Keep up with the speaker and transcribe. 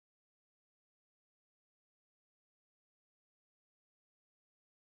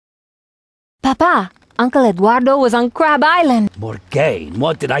Papa, Uncle Eduardo was on Crab Island. Morgane,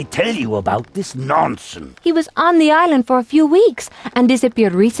 what did I tell you about this nonsense? He was on the island for a few weeks and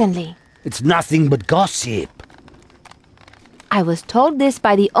disappeared recently. It's nothing but gossip. I was told this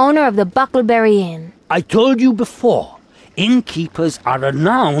by the owner of the Buckleberry Inn. I told you before, innkeepers are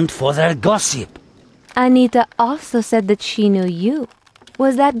renowned for their gossip. Anita also said that she knew you.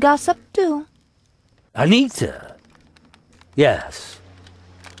 Was that gossip too? Anita? Yes.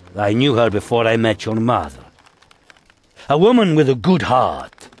 I knew her before I met your mother. A woman with a good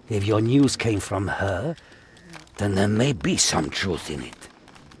heart. If your news came from her, then there may be some truth in it.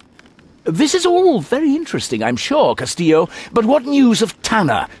 This is all very interesting, I'm sure, Castillo, but what news of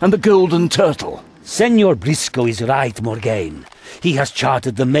Tanner and the Golden Turtle? Senor Briscoe is right, Morgane. He has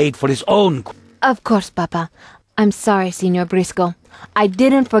chartered the maid for his own... Of course, Papa. I'm sorry, Senor Briscoe. I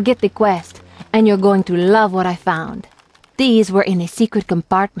didn't forget the quest, and you're going to love what I found. These were in a secret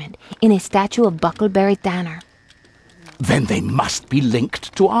compartment, in a statue of Buckleberry Tanner. Then they must be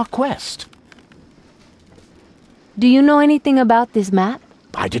linked to our quest. Do you know anything about this map?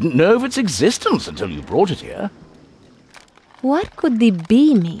 I didn't know of its existence until you brought it here. What could the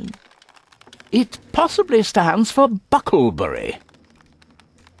B mean? It possibly stands for Buckleberry.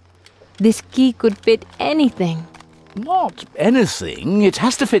 This key could fit anything. Not anything. It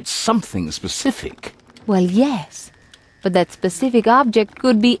has to fit something specific. Well, yes. But that specific object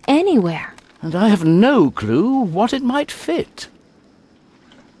could be anywhere. And I have no clue what it might fit.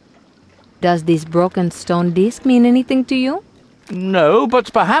 Does this broken stone disc mean anything to you? No,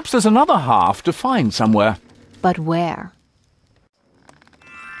 but perhaps there's another half to find somewhere. But where?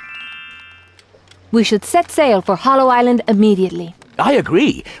 We should set sail for Hollow Island immediately. I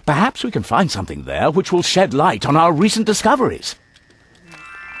agree. Perhaps we can find something there which will shed light on our recent discoveries.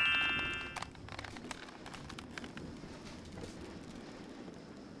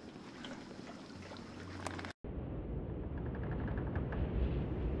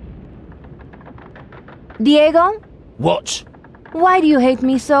 Diego? What? Why do you hate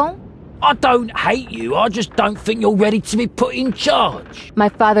me so? I don't hate you, I just don't think you're ready to be put in charge. My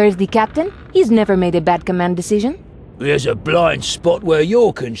father is the captain. He's never made a bad command decision. There's a blind spot where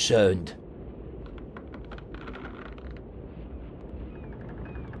you're concerned.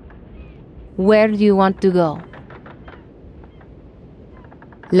 Where do you want to go?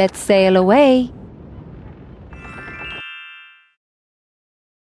 Let's sail away.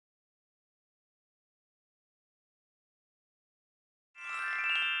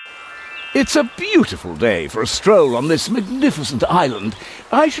 It's a beautiful day for a stroll on this magnificent island.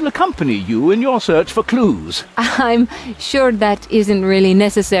 I shall accompany you in your search for clues. I'm sure that isn't really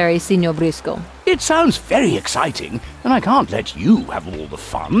necessary, Senor Briscoe. It sounds very exciting, and I can't let you have all the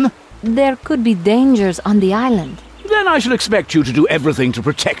fun. There could be dangers on the island. Then I shall expect you to do everything to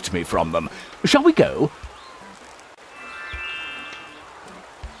protect me from them. Shall we go?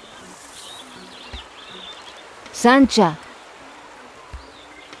 Sancha.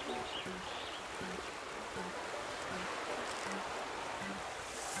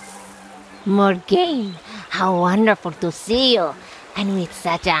 Morgane, how wonderful to see you, and with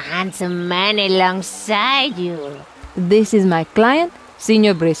such a handsome man alongside you. This is my client,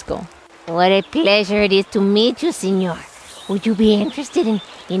 Senor Briscoe. What a pleasure it is to meet you, Senor. Would you be interested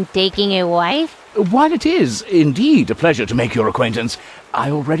in taking a wife? While it is indeed a pleasure to make your acquaintance, I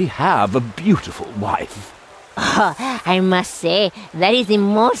already have a beautiful wife. Oh, I must say, that is the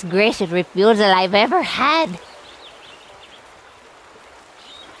most gracious refusal I've ever had.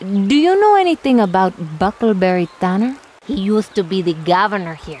 Do you know anything about Buckleberry Tanner? He used to be the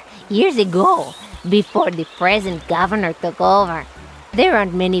governor here, years ago, before the present governor took over. There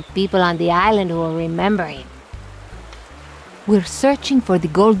aren't many people on the island who will remember him. We're searching for the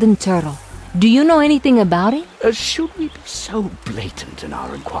Golden Turtle. Do you know anything about it? Should we be so blatant in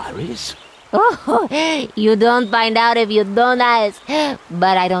our inquiries? Oh, you don't find out if you don't ask.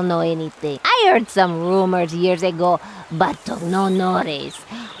 But I don't know anything. I heard some rumors years ago, but took no notice.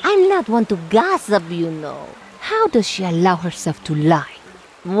 I'm not one to gossip, you know. How does she allow herself to lie?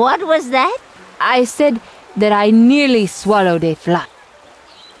 What was that? I said that I nearly swallowed a fly.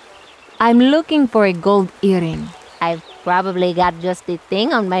 I'm looking for a gold earring. I've probably got just the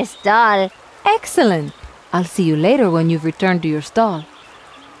thing on my stall. Excellent. I'll see you later when you've returned to your stall.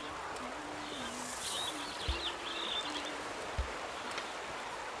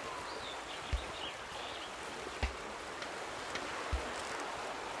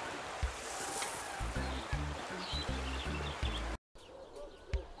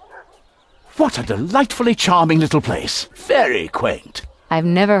 What a delightfully charming little place. Very quaint. I've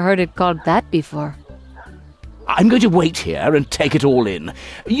never heard it called that before. I'm going to wait here and take it all in.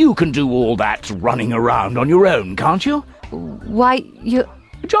 You can do all that running around on your own, can't you? Why, you...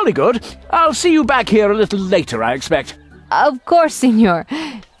 Jolly good. I'll see you back here a little later, I expect. Of course, Signor.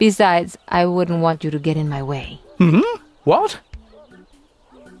 Besides, I wouldn't want you to get in my way. What?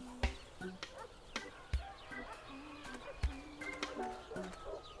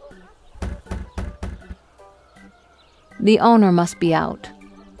 The owner must be out.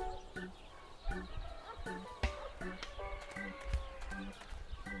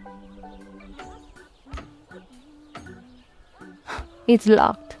 It's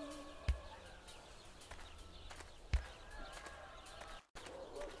locked.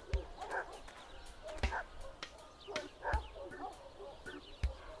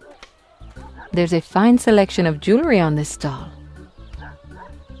 There's a fine selection of jewelry on this stall.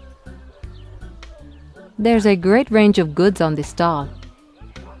 There's a great range of goods on this stall.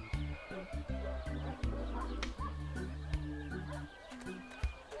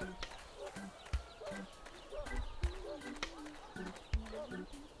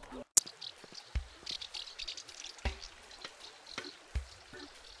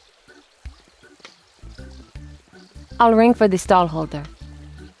 I'll ring for the stall holder.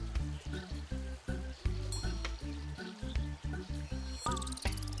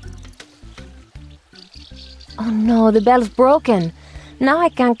 Oh no, the bell's broken. Now I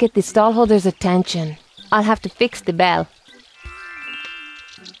can't get the stallholder's attention. I'll have to fix the bell.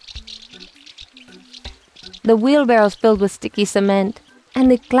 The wheelbarrow's filled with sticky cement, and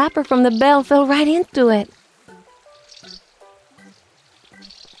the clapper from the bell fell right into it.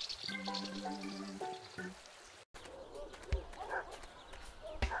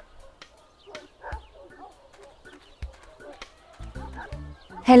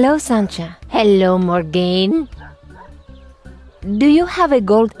 Hello, Sancha. Hello, Morgane. Do you have a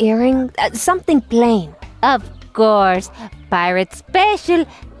gold earring? Something plain. Of course, pirate special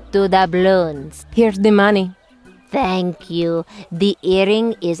to the balloons. Here's the money. Thank you. The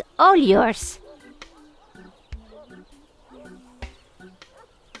earring is all yours.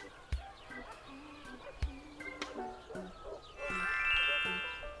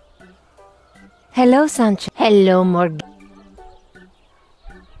 Hello, Sancha. Hello, Morgane.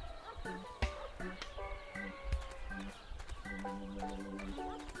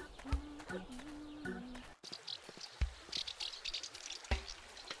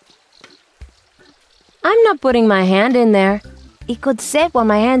 I'm not putting my hand in there. It could set while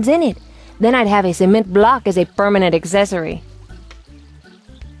my hand's in it. Then I'd have a cement block as a permanent accessory.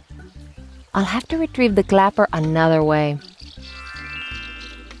 I'll have to retrieve the clapper another way.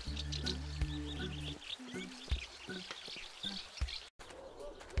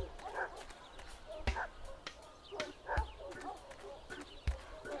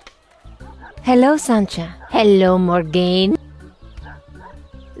 Hello, Sancha. Hello, Morgane.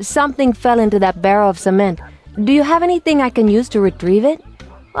 Something fell into that barrel of cement. Do you have anything I can use to retrieve it?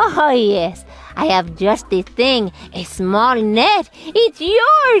 Oh, yes. I have just the thing. A small net. It's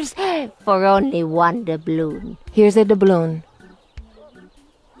yours for only one doubloon. Here's a doubloon.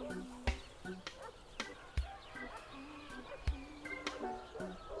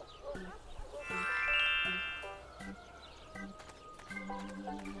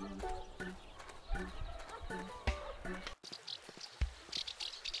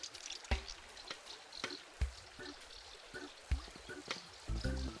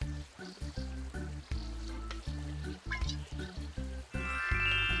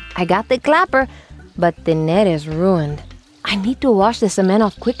 I got the clapper, but the net is ruined. I need to wash the cement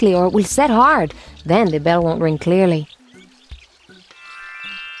off quickly or it will set hard. Then the bell won't ring clearly.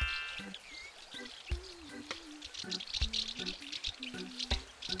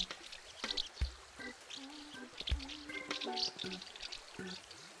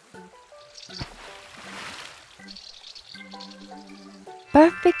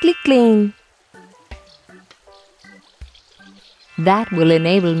 Perfectly clean. That will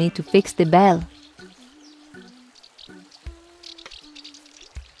enable me to fix the bell.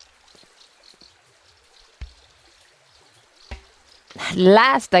 At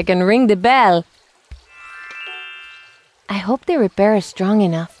last I can ring the bell. I hope the repair is strong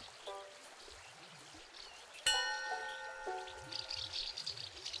enough.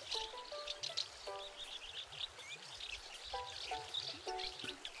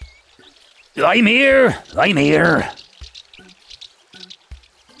 I'm here. I'm here.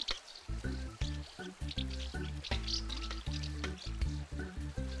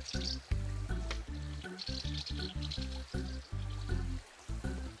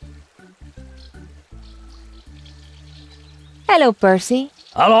 Hello, Percy.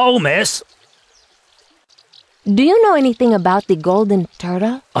 Hello, miss. Do you know anything about the golden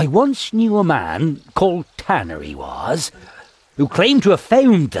turtle? I once knew a man, called Tanner he was, who claimed to have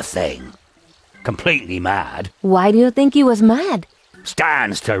found the thing. Completely mad. Why do you think he was mad?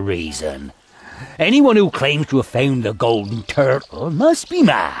 Stands to reason. Anyone who claims to have found the golden turtle must be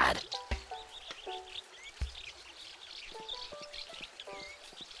mad.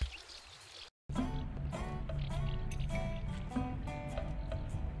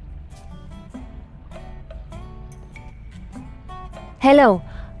 Hello,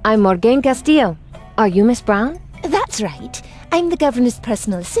 I'm Morgane Castillo. Are you Miss Brown? That's right. I'm the governor's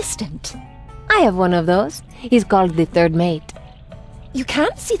personal assistant. I have one of those. He's called the third mate. You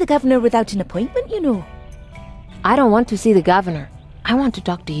can't see the governor without an appointment, you know. I don't want to see the governor. I want to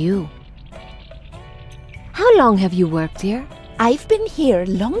talk to you. How long have you worked here? I've been here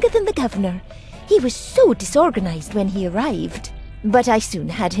longer than the governor. He was so disorganized when he arrived. But I soon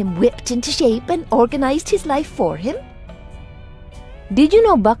had him whipped into shape and organized his life for him. Did you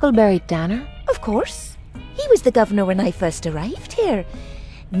know Buckleberry Tanner? Of course. He was the governor when I first arrived here.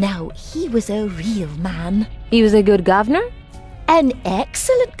 Now, he was a real man. He was a good governor? An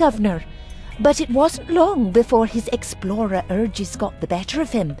excellent governor. But it wasn't long before his explorer urges got the better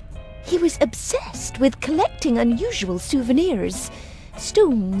of him. He was obsessed with collecting unusual souvenirs.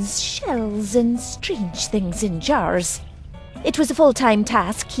 Stones, shells, and strange things in jars. It was a full-time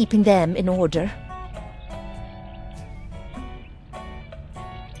task keeping them in order.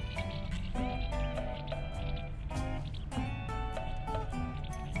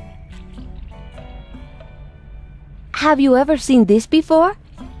 Have you ever seen this before?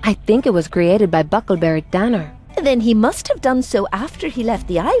 I think it was created by Buckleberry Tanner. Then he must have done so after he left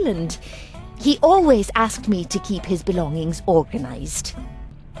the island. He always asked me to keep his belongings organized.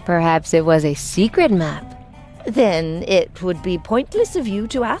 Perhaps it was a secret map. Then it would be pointless of you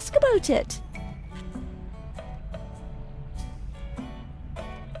to ask about it.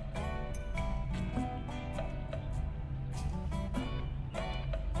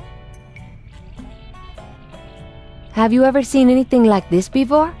 Have you ever seen anything like this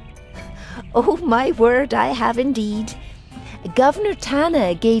before? Oh, my word, I have indeed. Governor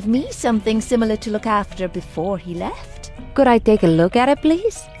Tanner gave me something similar to look after before he left. Could I take a look at it,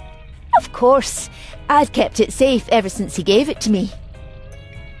 please? Of course. I've kept it safe ever since he gave it to me.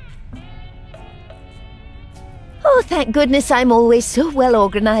 Oh, thank goodness I'm always so well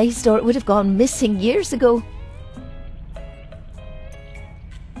organized, or it would have gone missing years ago.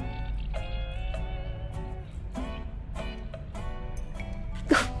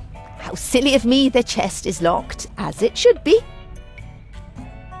 How silly of me, the chest is locked, as it should be.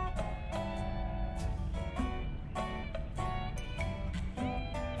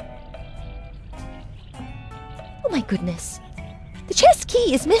 Oh my goodness, the chest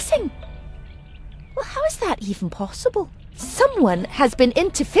key is missing. Well, how is that even possible? Someone has been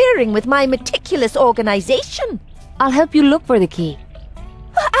interfering with my meticulous organization. I'll help you look for the key.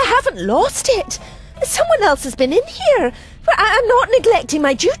 I haven't lost it. Someone else has been in here. I'm not neglecting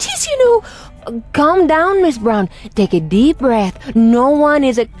my duties, you know. Calm down, Miss Brown. Take a deep breath. No one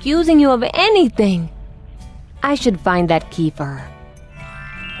is accusing you of anything. I should find that key for her.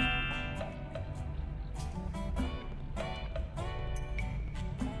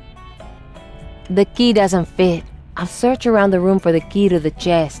 The key doesn't fit. I'll search around the room for the key to the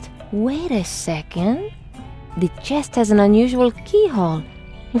chest. Wait a second. The chest has an unusual keyhole.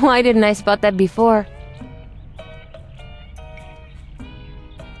 Why didn't I spot that before?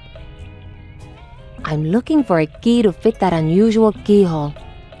 I'm looking for a key to fit that unusual keyhole.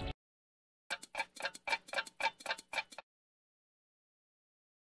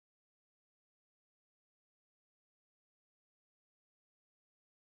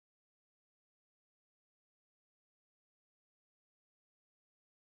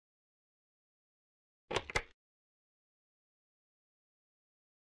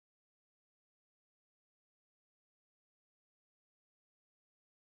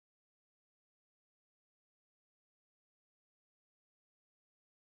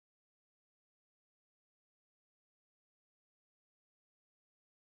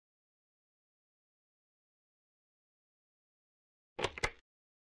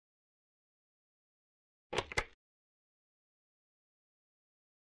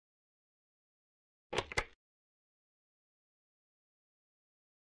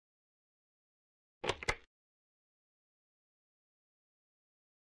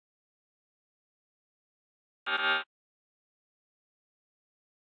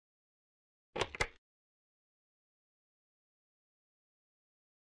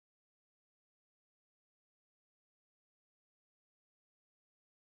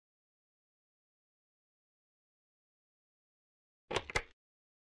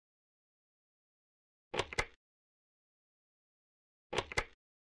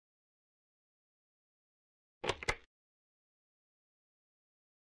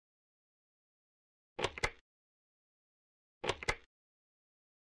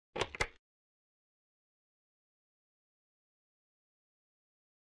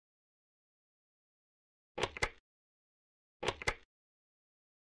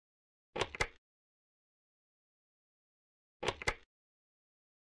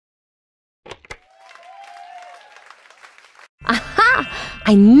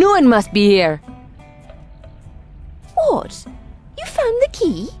 I knew it must be here. What? You found the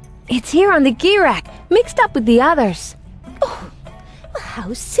key? It's here on the key rack, mixed up with the others. Oh, well,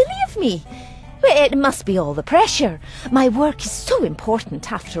 how silly of me. Well, it must be all the pressure. My work is so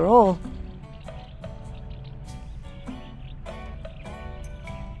important after all.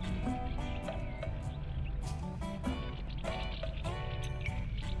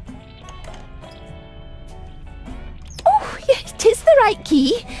 Oh, yeah, it is the right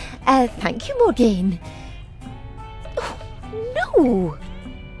key. Thank you, Morgane. Oh, no.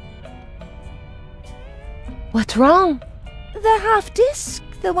 What's wrong? The half-disc,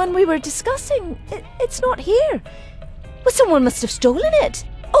 the one we were discussing, it's not here. Well, someone must have stolen it.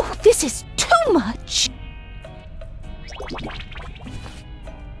 Oh, this is too much.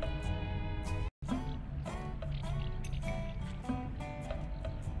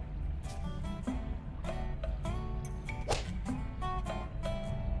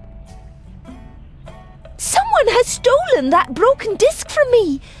 Someone has stolen that broken disc from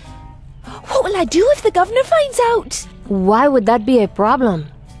me. What will I do if the governor finds out? Why would that be a problem?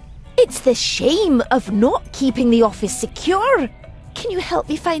 It's the shame of not keeping the office secure. Can you help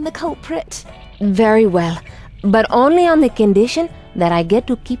me find the culprit? Very well, but only on the condition that I get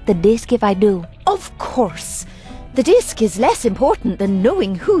to keep the disc if I do. Of course. The disc is less important than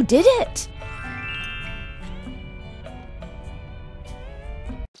knowing who did it.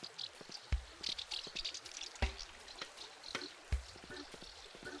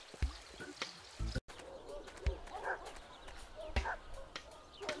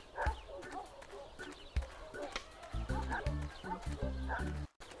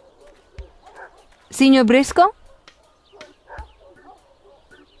 Signor Briscoe?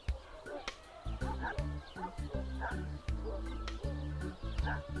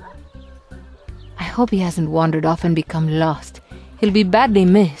 I hope he hasn't wandered off and become lost. He'll be badly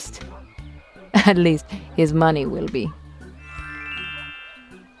missed. At least his money will be.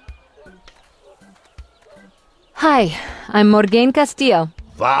 Hi, I'm Morgane Castillo.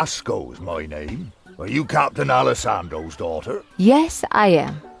 Vasco's my name. Are you Captain Alessandro's daughter? Yes, I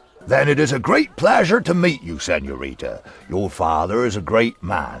am. Then it is a great pleasure to meet you, Senorita. Your father is a great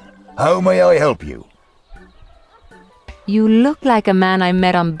man. How may I help you? You look like a man I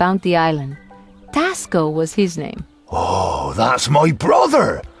met on Bounty Island. Tasco was his name. Oh, that's my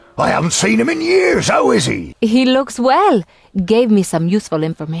brother. I haven't seen him in years. How is he? He looks well. Gave me some useful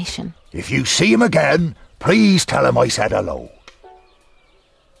information. If you see him again, please tell him I said hello.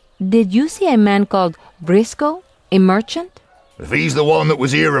 Did you see a man called Briscoe, a merchant? If he's the one that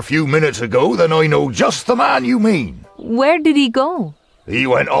was here a few minutes ago, then I know just the man you mean. Where did he go? He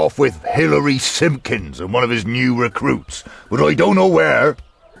went off with Hilary Simpkins and one of his new recruits, but I don't know where.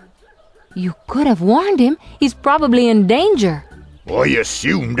 You could have warned him. He's probably in danger. I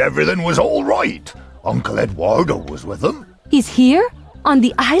assumed everything was all right. Uncle Eduardo was with him. He's here? On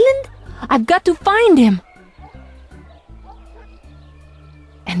the island? I've got to find him.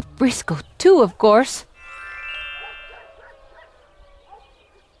 And Briscoe too, of course.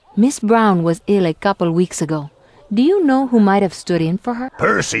 Miss Brown was ill a couple weeks ago. Do you know who might have stood in for her?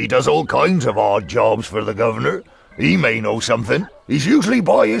 Percy does all kinds of odd jobs for the governor. He may know something. He's usually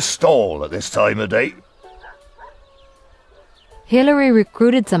by his stall at this time of day. Hilary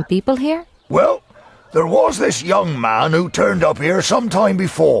recruited some people here? Well, there was this young man who turned up here some time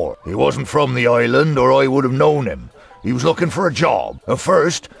before. He wasn't from the island, or I would have known him. He was looking for a job. At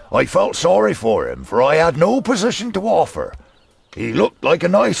first, I felt sorry for him, for I had no position to offer. He looked like a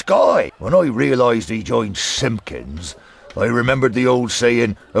nice guy. When I realised he joined Simpkins, I remembered the old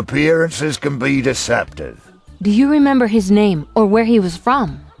saying, appearances can be deceptive. Do you remember his name or where he was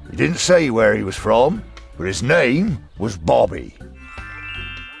from? He didn't say where he was from, but his name was Bobby.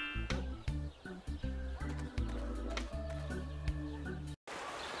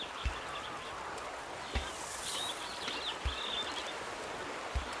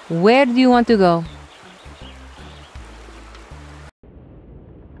 Where do you want to go?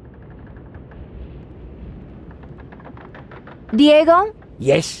 Diego?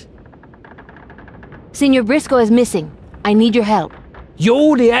 Yes? Senor Briscoe is missing. I need your help.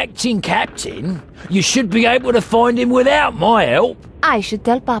 You're the acting captain? You should be able to find him without my help. I should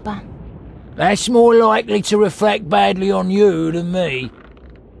tell Papa. That's more likely to reflect badly on you than me.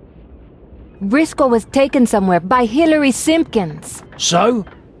 Briscoe was taken somewhere by Hilary Simpkins. So?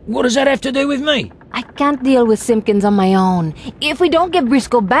 What does that have to do with me? I can't deal with Simpkins on my own. If we don't get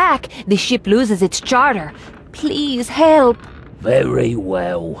Briscoe back, the ship loses its charter. Please help. Very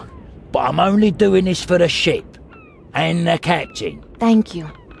well. But I'm only doing this for the ship. And the captain. Thank you.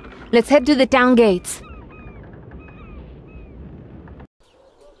 Let's head to the town gates.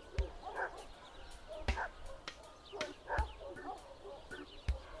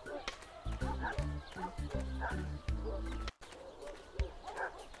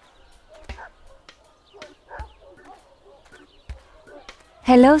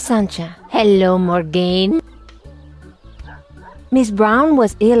 Hello, Sancha. Hello, Morgane. Miss Brown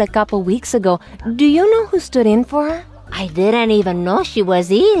was ill a couple weeks ago. Do you know who stood in for her? I didn't even know she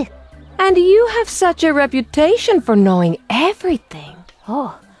was ill. And you have such a reputation for knowing everything.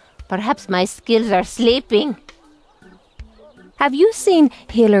 Oh, perhaps my skills are sleeping. Have you seen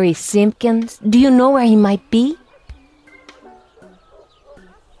Hilary Simpkins? Do you know where he might be?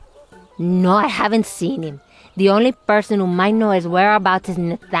 No, I haven't seen him. The only person who might know his whereabouts is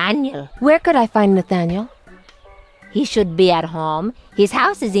Nathaniel. Where could I find Nathaniel? He should be at home. His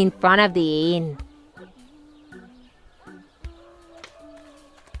house is in front of the inn.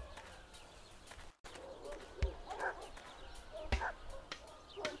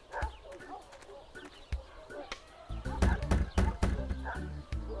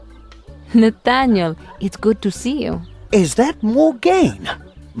 Nathaniel, it's good to see you. Is that Morgane?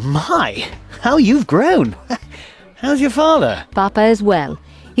 My, how you've grown. How's your father? Papa is well.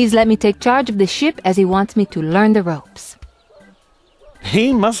 He's let me take charge of the ship as he wants me to learn the ropes.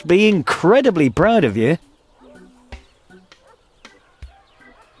 He must be incredibly proud of you.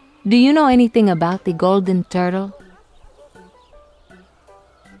 Do you know anything about the golden turtle?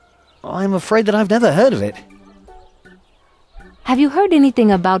 I'm afraid that I've never heard of it. Have you heard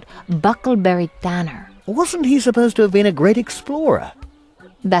anything about Buckleberry Tanner? Wasn't he supposed to have been a great explorer?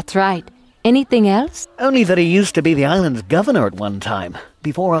 That's right. Anything else? Only that he used to be the island's governor at one time,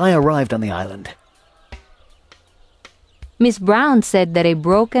 before I arrived on the island. Miss Brown said that a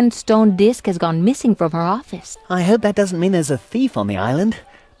broken stone disc has gone missing from her office. I hope that doesn't mean there's a thief on the island.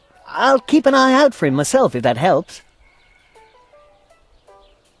 I'll keep an eye out for him myself, if that helps.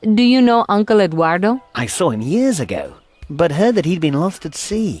 Do you know Uncle Eduardo? I saw him years ago, but heard that he'd been lost at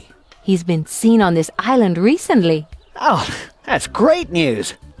sea. He's been seen on this island recently. Oh, that's great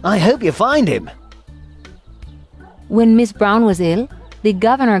news. I hope you find him. When Miss Brown was ill, the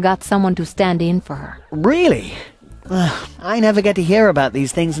governor got someone to stand in for her. Really? I never get to hear about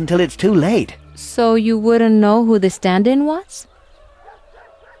these things until it's too late. So you wouldn't know who the stand-in was?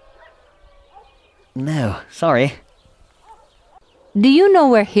 No, sorry. Do you know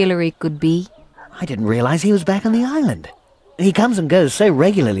where Hilary could be? I didn't realize he was back on the island. He comes and goes so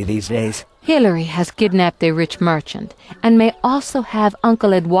regularly these days. Hilary has kidnapped a rich merchant and may also have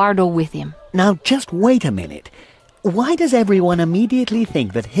Uncle Eduardo with him. Now, just wait a minute. Why does everyone immediately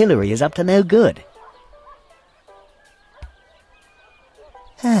think that Hilary is up to no good?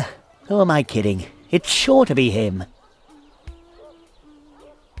 Who am I kidding? It's sure to be him.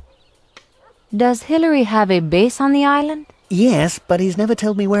 Does Hilary have a base on the island? Yes, but he's never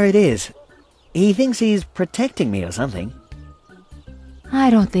told me where it is. He thinks he's protecting me or something. I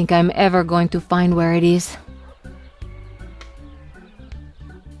don't think I'm ever going to find where it is.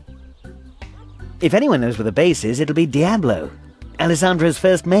 If anyone knows where the base is, it'll be Diablo, Alessandra's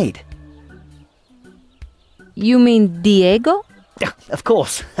first mate. You mean Diego? Of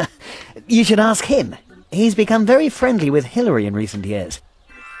course. You should ask him. He's become very friendly with Hilary in recent years.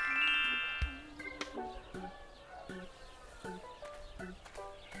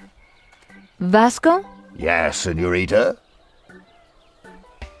 Vasco? Yes, senorita?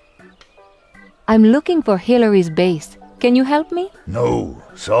 I'm looking for Hilary's base. Can you help me? No,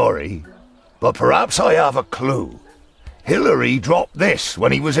 sorry. But perhaps I have a clue. Hilary dropped this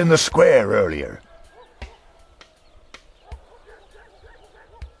when he was in the square earlier.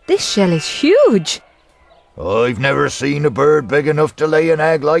 This shell is huge. I've never seen a bird big enough to lay an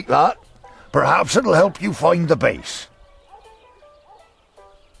egg like that. Perhaps it'll help you find the base.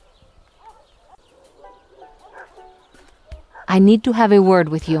 I need to have a word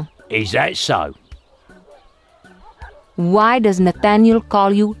with you. Is that so? Why does Nathaniel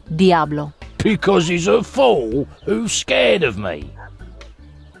call you Diablo? Because he's a fool who's scared of me.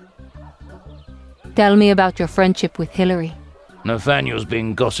 Tell me about your friendship with Hilary. Nathaniel's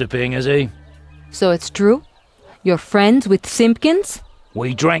been gossiping, has he? So it's true? You're friends with Simpkins?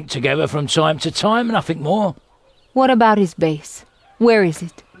 We drank together from time to time, nothing more. What about his base? Where is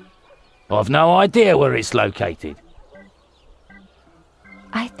it? I've no idea where it's located.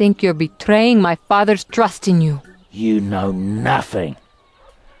 I think you're betraying my father's trust in you. You know nothing.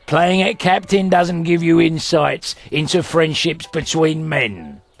 Playing at captain doesn't give you insights into friendships between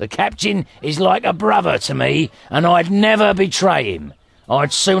men. The captain is like a brother to me, and I'd never betray him.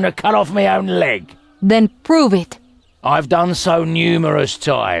 I'd sooner cut off my own leg. Then prove it. I've done so numerous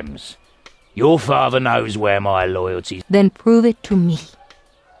times. Your father knows where my loyalty... Then prove it to me.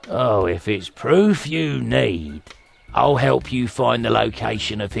 Oh, if it's proof you need, I'll help you find the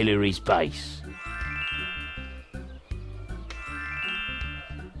location of Hilary's base.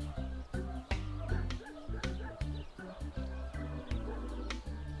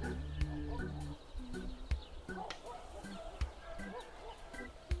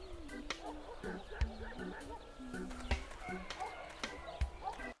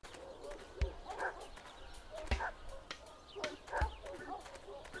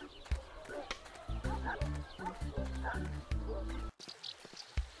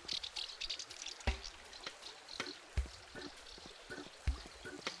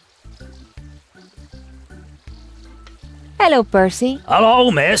 Hello, Percy. Hello,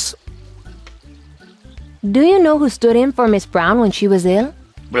 miss. Do you know who stood in for Miss Brown when she was ill?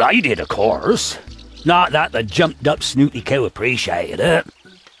 Well, I did, of course. Not that the jumped-up snooty cow appreciated it.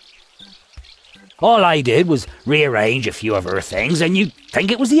 All I did was rearrange a few of her things, and you'd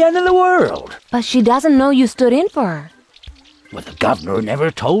think it was the end of the world. But she doesn't know you stood in for her. Well, the governor never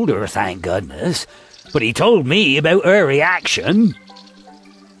told her, thank goodness. But he told me about her reaction.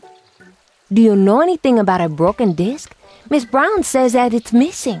 Do you know anything about a broken disc? Miss Brown says that it's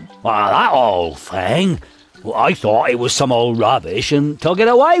missing. Well, that old thing. Well, I thought it was some old rubbish and took it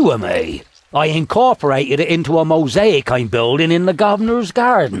away with me. I incorporated it into a mosaic I'm building in the governor's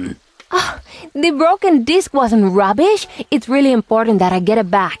garden. The broken disc wasn't rubbish. It's really important that I get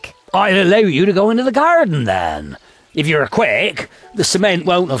it back. I'll allow you to go into the garden then. If you're quick, the cement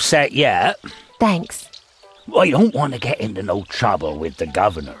won't have set yet. Thanks. I don't want to get into no trouble with the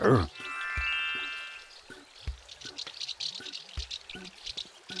governor.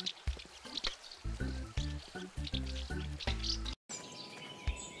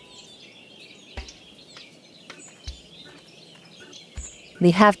 The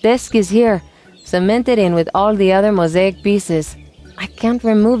half disc is here, cemented in with all the other mosaic pieces. I can't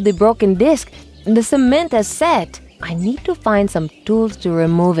remove the broken disc. The cement has set. I need to find some tools to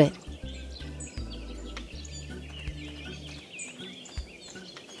remove it.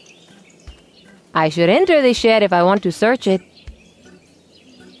 I should enter the shed if I want to search it.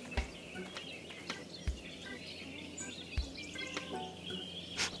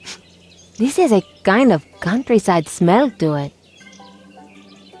 This has a kind of countryside smell to it.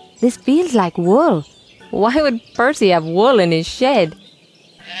 This feels like wool. Why would Percy have wool in his shed?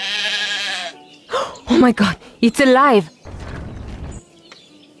 Oh my God, it's alive!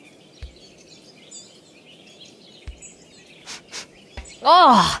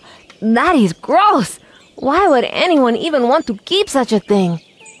 Oh, that is gross! Why would anyone even want to keep such a thing?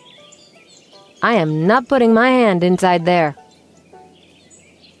 I am not putting my hand inside there.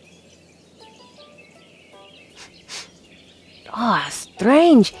 Oh,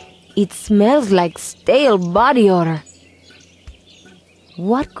 strange. It smells like stale body odor.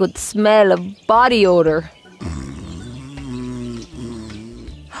 What could smell of body odor?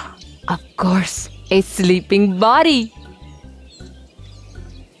 Of course, a sleeping body.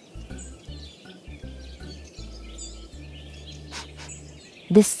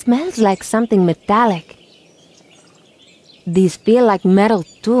 This smells like something metallic. These feel like metal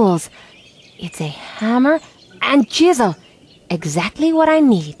tools. It's a hammer and chisel. Exactly what I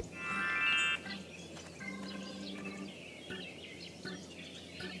need.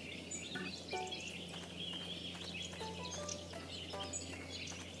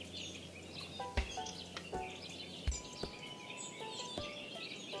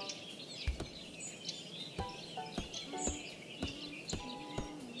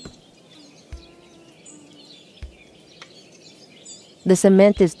 The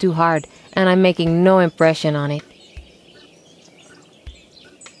cement is too hard, and I'm making no impression on it.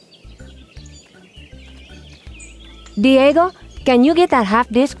 Diego, can you get that half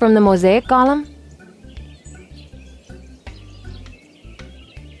disc from the mosaic column?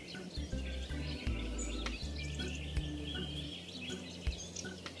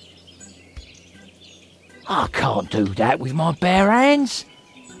 I can't do that with my bare hands.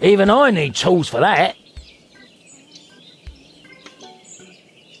 Even I need tools for that.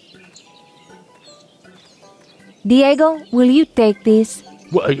 Diego, will you take this?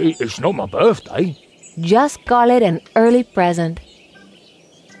 Well, it's not my birthday. Just call it an early present.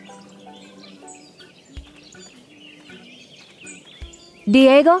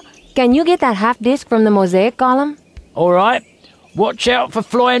 Diego, can you get that half disc from the mosaic column? All right. Watch out for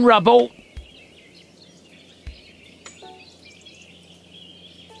flying rubble.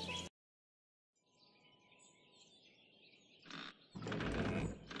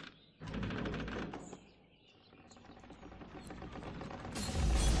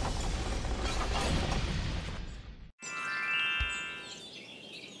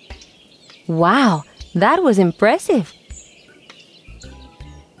 Wow, that was impressive.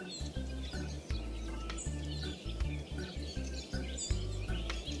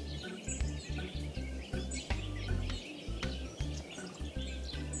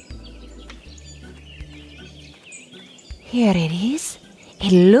 Here it is.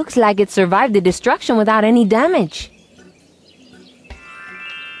 It looks like it survived the destruction without any damage.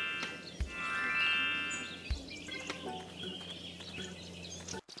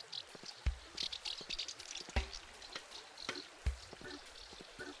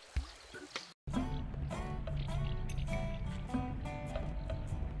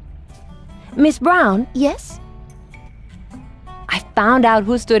 Miss Brown? Yes? found out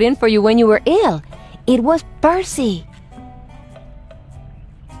who stood in for you when you were ill. It was Percy.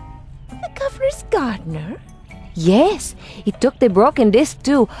 The governor's gardener? Yes, he took the broken disc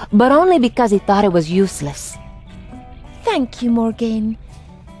too, but only because he thought it was useless. Thank you, Morgane.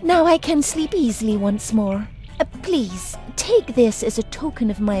 Now I can sleep easily once more. Please, take this as a token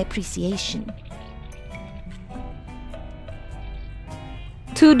of my appreciation.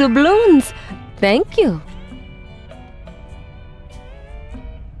 2 doubloons. Thank you.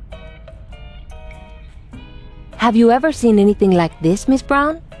 Have you ever seen anything like this, Miss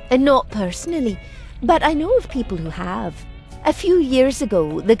Brown? Not personally, but I know of people who have. A few years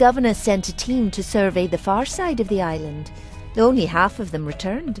ago, the governor sent a team to survey the far side of the island. Only half of them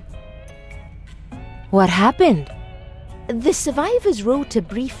returned. What happened? The survivors wrote a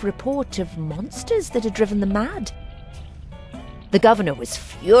brief report of monsters that had driven them mad. The governor was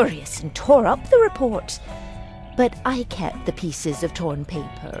furious and tore up the report. But I kept the pieces of torn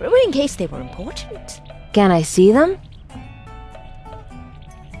paper, in case they were important. Can I see them?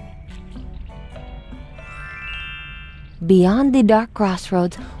 Beyond the dark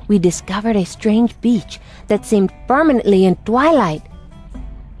crossroads, we discovered a strange beach that seemed permanently in twilight.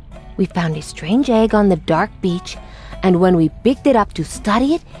 We found a strange egg on the dark beach, and when we picked it up to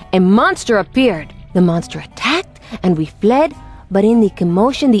study it, a monster appeared. The monster attacked, and we fled, but in the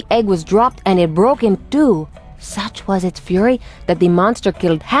commotion the egg was dropped and it broke in two. Such was its fury that the monster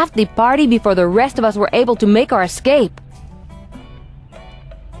killed half the party before the rest of us were able to make our escape.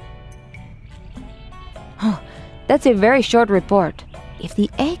 That's a very short report. If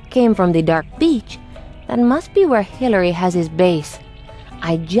the egg came from the dark beach, that must be where Hillary has his base.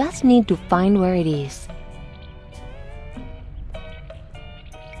 I just need to find where it is.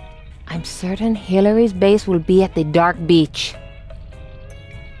 I'm certain Hillary's base will be at the dark beach.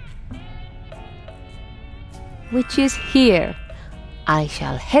 Which is here. I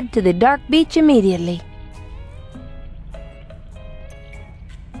shall head to the dark beach immediately.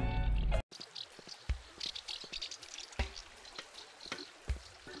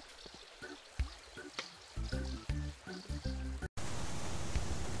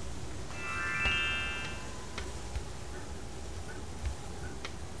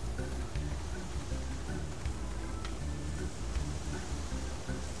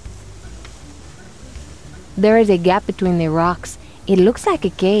 There is a gap between the rocks. It looks like a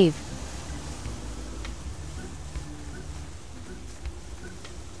cave.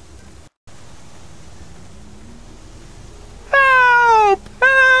 Help!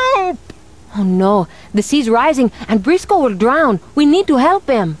 Help! Oh no, the sea's rising and Briscoe will drown. We need to help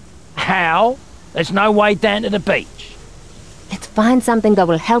him. How? There's no way down to the beach. Let's find something that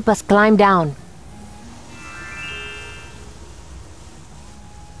will help us climb down.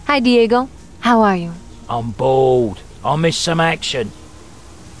 Hi, Diego. How are you? I'm bored. I miss some action.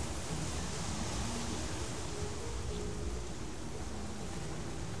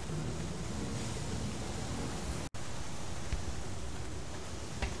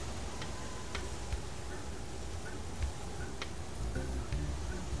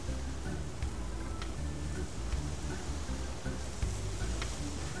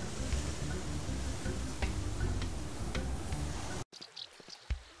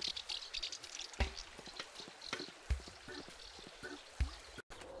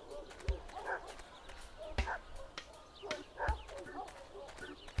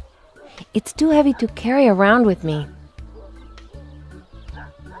 It's too heavy to carry around with me.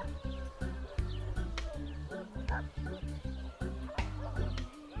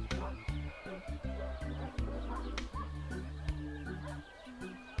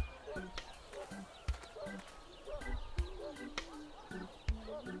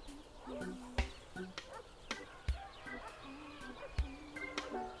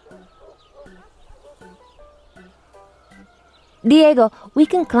 Diego, we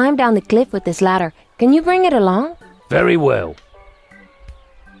can climb down the cliff with this ladder. Can you bring it along? Very well.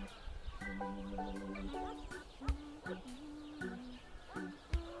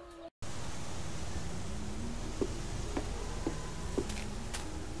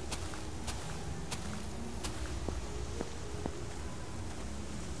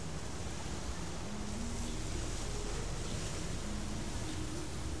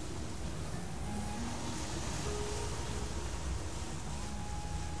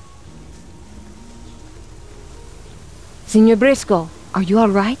 Senor Briscoe, are you all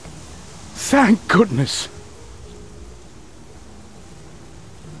right? Thank goodness.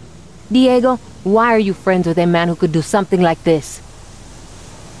 Diego, why are you friends with a man who could do something like this?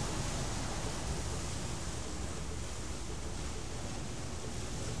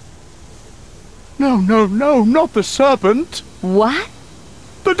 No, not the serpent. What?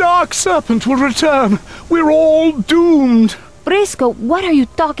 The Dark Serpent will return. We're all doomed. Briscoe, what are you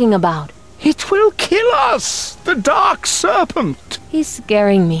talking about? It will kill us! The Dark Serpent! He's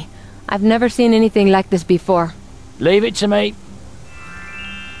scaring me. I've never seen anything like this before. Leave it to me.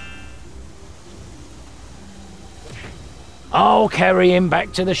 I'll carry him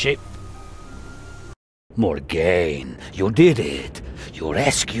back to the ship. Morgane, you did it. You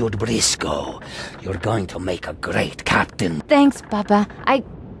rescued Briscoe. You're going to make a great captain. Thanks, Papa.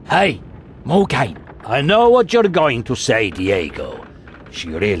 Hey, Morgane. I know what you're going to say, Diego. She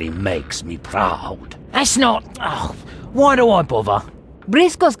really makes me proud. That's not... Oh, why do I bother?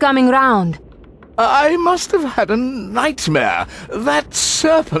 Briscoe's coming round. I must have had a nightmare. That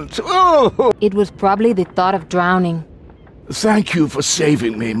serpent... Oh! It was probably the thought of drowning. Thank you for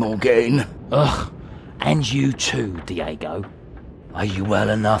saving me, Morgane. Ugh, and you too, Diego. Are you well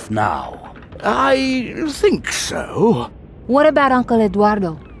enough now? I think so. What about Uncle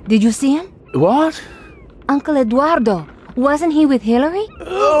Eduardo? Did you see him? What? Uncle Eduardo. Wasn't he with Hillary?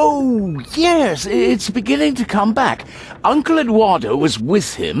 Oh, yes, it's beginning to come back. Uncle Eduardo was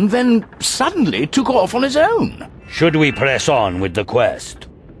with him, then suddenly took off on his own. Should we press on with the quest?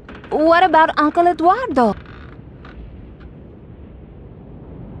 What about Uncle Eduardo?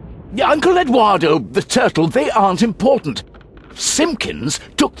 Uncle Eduardo, the turtle, they aren't important. Simpkins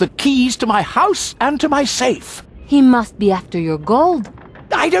took the keys to my house and to my safe. He must be after your gold.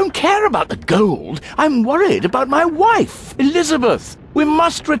 I don't care about the gold. I'm worried about my wife, Elizabeth. We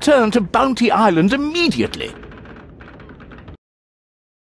must return to Bounty Island immediately.